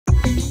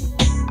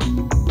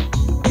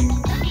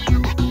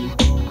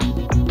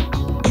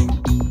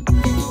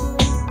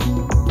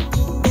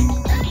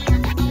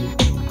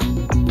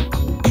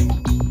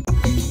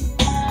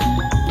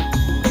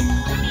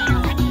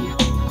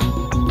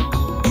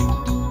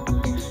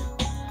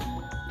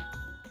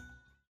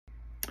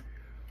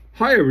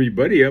Hi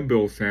everybody, I'm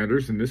Bill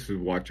Sanders and this is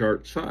Watch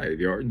AHCI,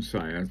 the art and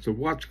science of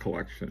watch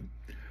collection.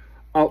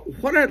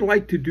 What I'd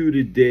like to do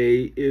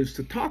today is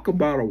to talk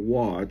about a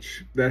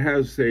watch that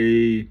has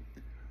a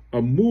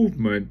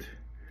movement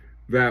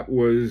that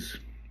was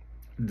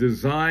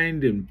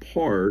designed in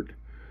part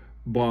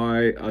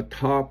by a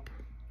top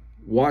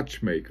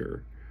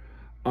watchmaker.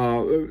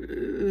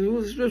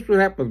 This is what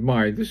happened with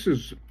mine. This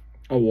is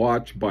a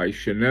watch by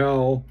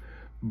Chanel,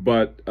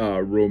 but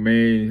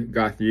Romain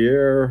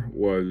Gauthier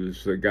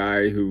was the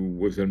guy who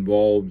was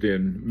involved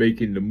in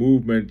making the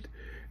movement,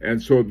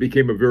 and so it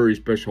became a very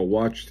special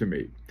watch to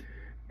me.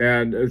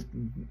 And it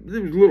was a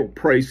little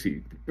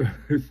pricey,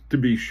 to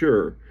be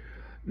sure.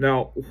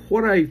 Now,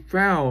 what I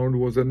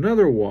found was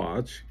another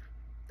watch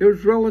that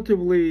was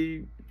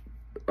relatively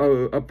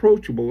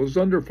approachable. It was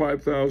under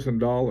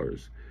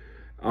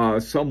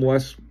 $5,000. Some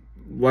less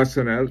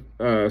than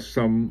that,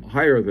 some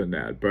higher than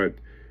that, but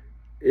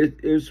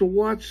it is a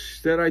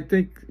watch that I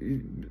think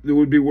it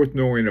would be worth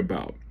knowing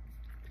about.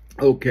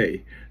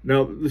 Okay,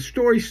 now the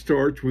story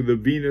starts with the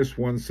Venus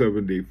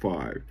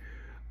 175.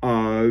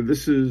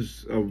 This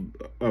is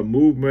a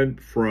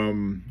movement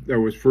that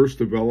was first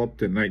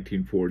developed in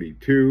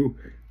 1942.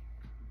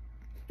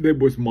 It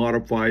was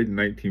modified in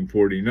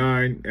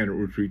 1949, and it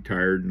was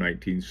retired in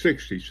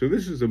 1960. So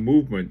this is a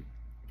movement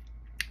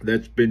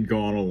that's been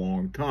gone a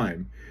long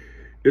time.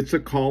 It's a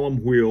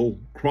column wheel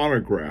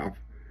chronograph,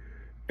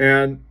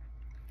 and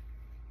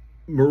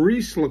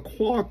Maurice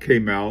Lacroix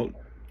came out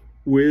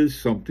with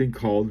something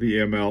called the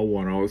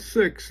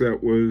ML106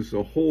 that was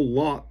a whole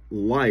lot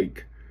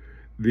like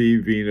the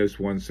Venus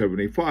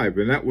 175,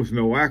 and that was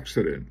no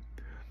accident.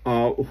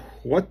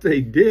 What they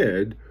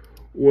did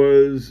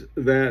was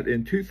that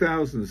in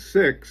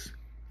 2006,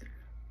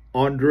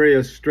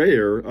 Andreas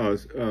Strehler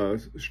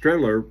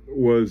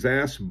was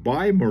asked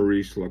by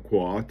Maurice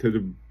Lacroix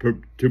to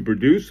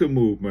produce a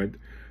movement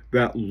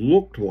that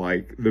looked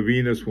like the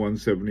Venus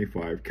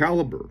 175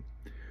 caliber.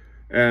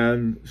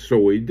 And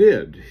so he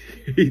did.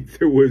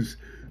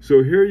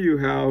 So here you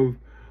have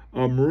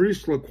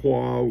Maurice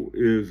Lacroix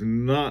is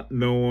not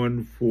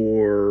known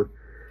for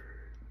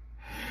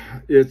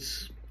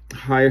its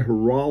high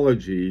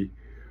horology,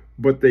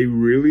 but they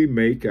really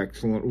make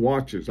excellent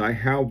watches. I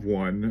have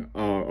one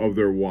of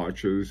their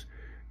watches,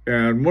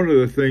 and one of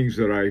the things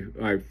that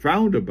I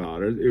found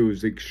about it, it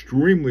was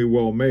extremely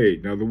well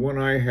made. Now, the one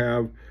I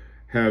have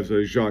has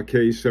a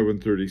Jacquet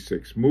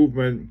 736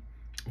 movement,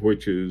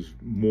 which is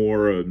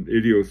more an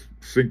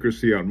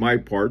idiosyncrasy on my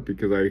part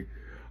because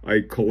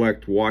I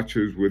collect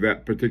watches with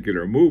that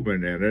particular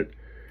movement in it.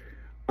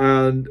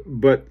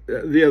 But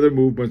the other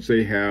movements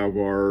they have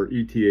are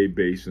ETA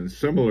based and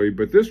similarly,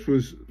 but this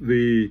was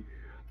the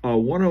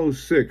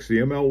 106, the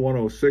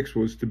ML106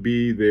 was to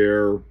be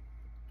their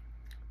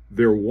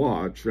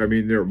watch,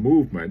 their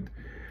movement,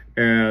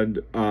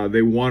 and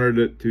they wanted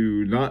it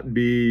to not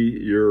be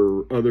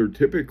your other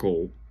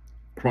typical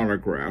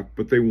chronograph,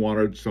 but they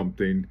wanted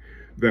something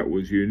that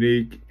was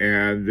unique,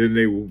 and then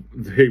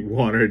they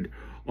wanted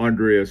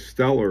Andreas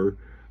Strehler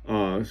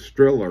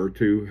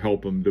to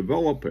help them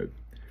develop it.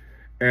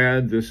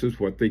 And this is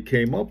what they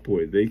came up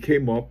with. They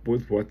came up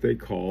with what they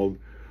called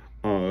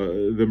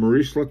the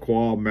Maurice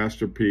Lacroix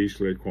Masterpiece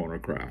Le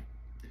Chronograph.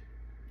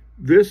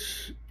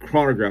 This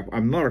chronograph,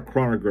 I'm not a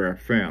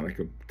chronograph fan, I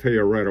can tell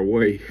you right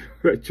away.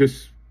 It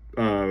just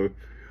I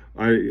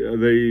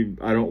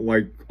don't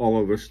like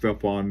all of the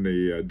stuff on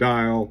the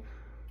dial.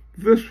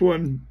 This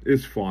one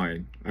is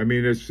fine.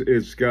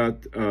 It's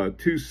got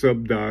two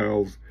sub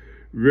dials,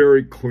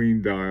 very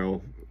clean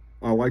dial.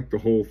 I like the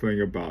whole thing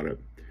about it.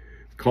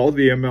 It's called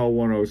the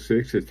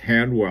ML106. It's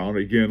hand wound,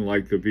 again,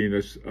 like the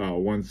Venus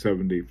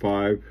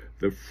 175.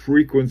 The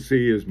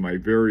frequency is my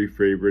very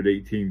favorite,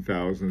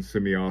 18,000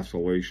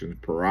 semi-oscillations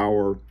per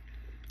hour.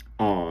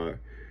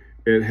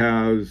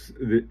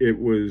 It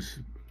was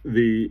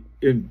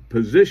in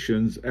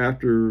positions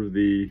after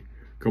the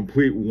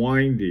complete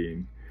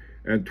winding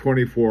and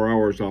 24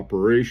 hours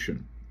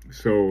operation.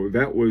 So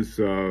that was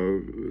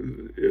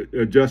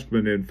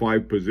adjustment in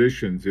 5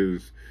 positions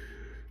is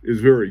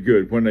very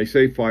good. When they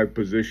say 5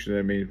 position,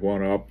 that means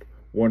 1 up,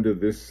 1 to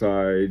this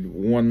side,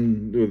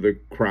 1 with the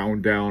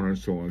crown down, and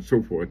so on and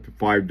so forth,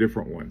 5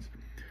 different ones.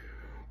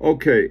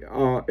 Okay,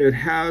 it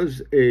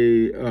has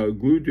a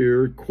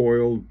Gludier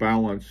coiled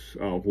balance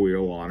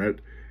wheel on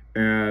it,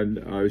 and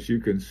as you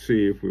can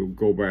see, if we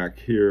go back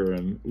here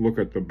and look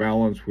at the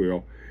balance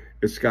wheel,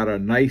 it's got a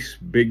nice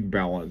big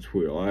balance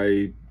wheel.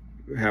 I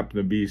happen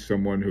to be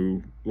someone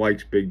who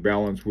likes big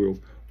balance wheels.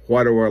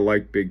 Why do I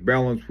like big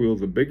balance wheels?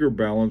 The bigger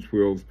balance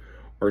wheels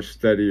are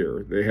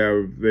steadier.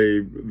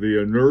 The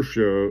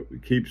inertia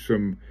keeps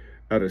them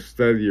at a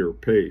steadier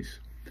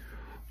pace.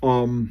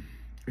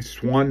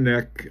 Swan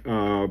neck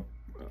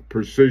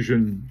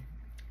precision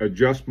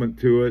adjustment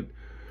to it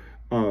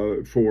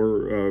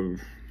for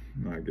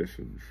I guess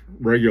it's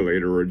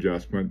regulator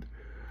adjustment.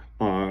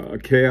 A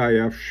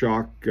KIF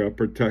shock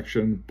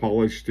protection,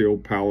 polished steel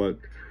pallet,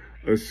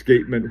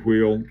 escapement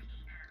wheel,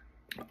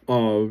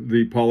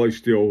 the polished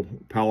steel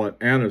pallet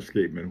and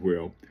escapement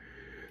wheel.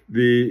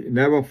 The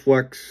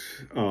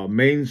Navaflex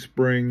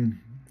mainspring,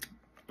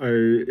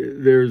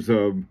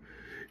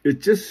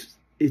 it's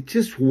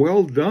just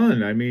well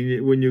done. I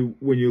mean, when you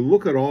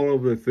look at all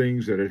of the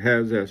things that it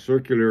has, that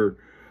circular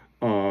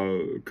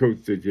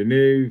Côte de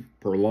Genève,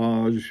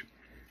 perlage,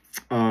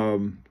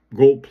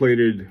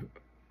 gold-plated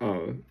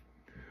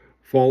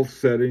false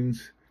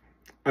settings.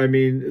 I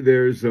mean,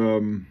 there's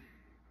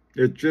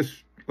it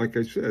just, like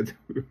I said,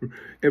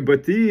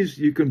 but these,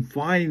 you can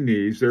find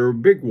these. They're a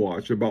big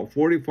watch, about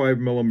 45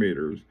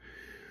 millimeters.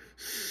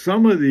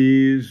 Some of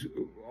these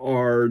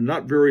are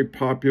not very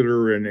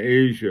popular in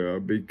Asia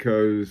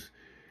because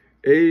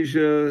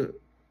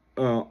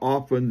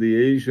often the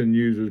Asian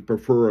users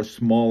prefer a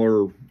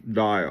smaller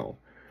dial.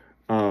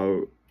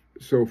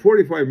 So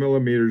 45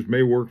 millimeters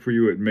may work for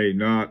you, it may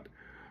not,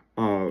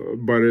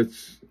 but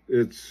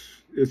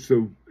it's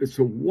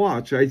a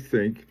watch, I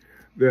think,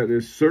 that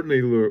is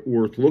certainly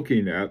worth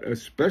looking at,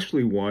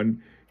 especially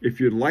one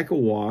if you'd like a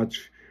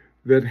watch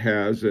that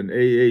has an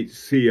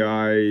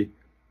AHCI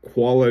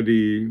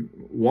quality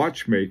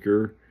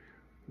watchmaker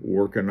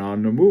working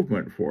on the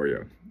movement for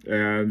you.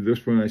 And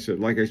this one,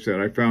 like I said,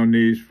 I found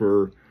these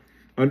for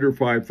under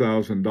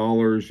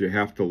 $5,000. You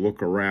have to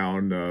look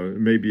around.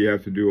 Maybe you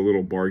have to do a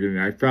little bargaining.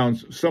 I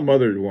found some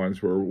other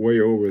ones were way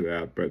over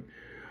that. But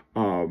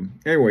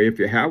anyway, if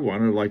you have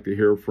one, I'd like to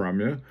hear from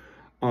you.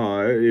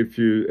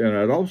 And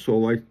I'd also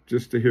like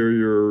just to hear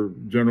your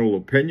general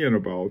opinion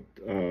about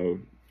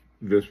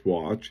this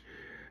watch.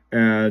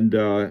 And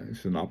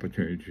it's an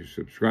opportunity to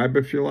subscribe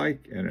if you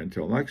like. And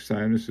until next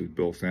time, this is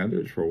Bill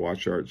Sanders for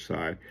Watch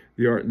AHCI,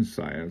 the art and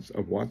science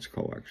of watch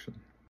collection.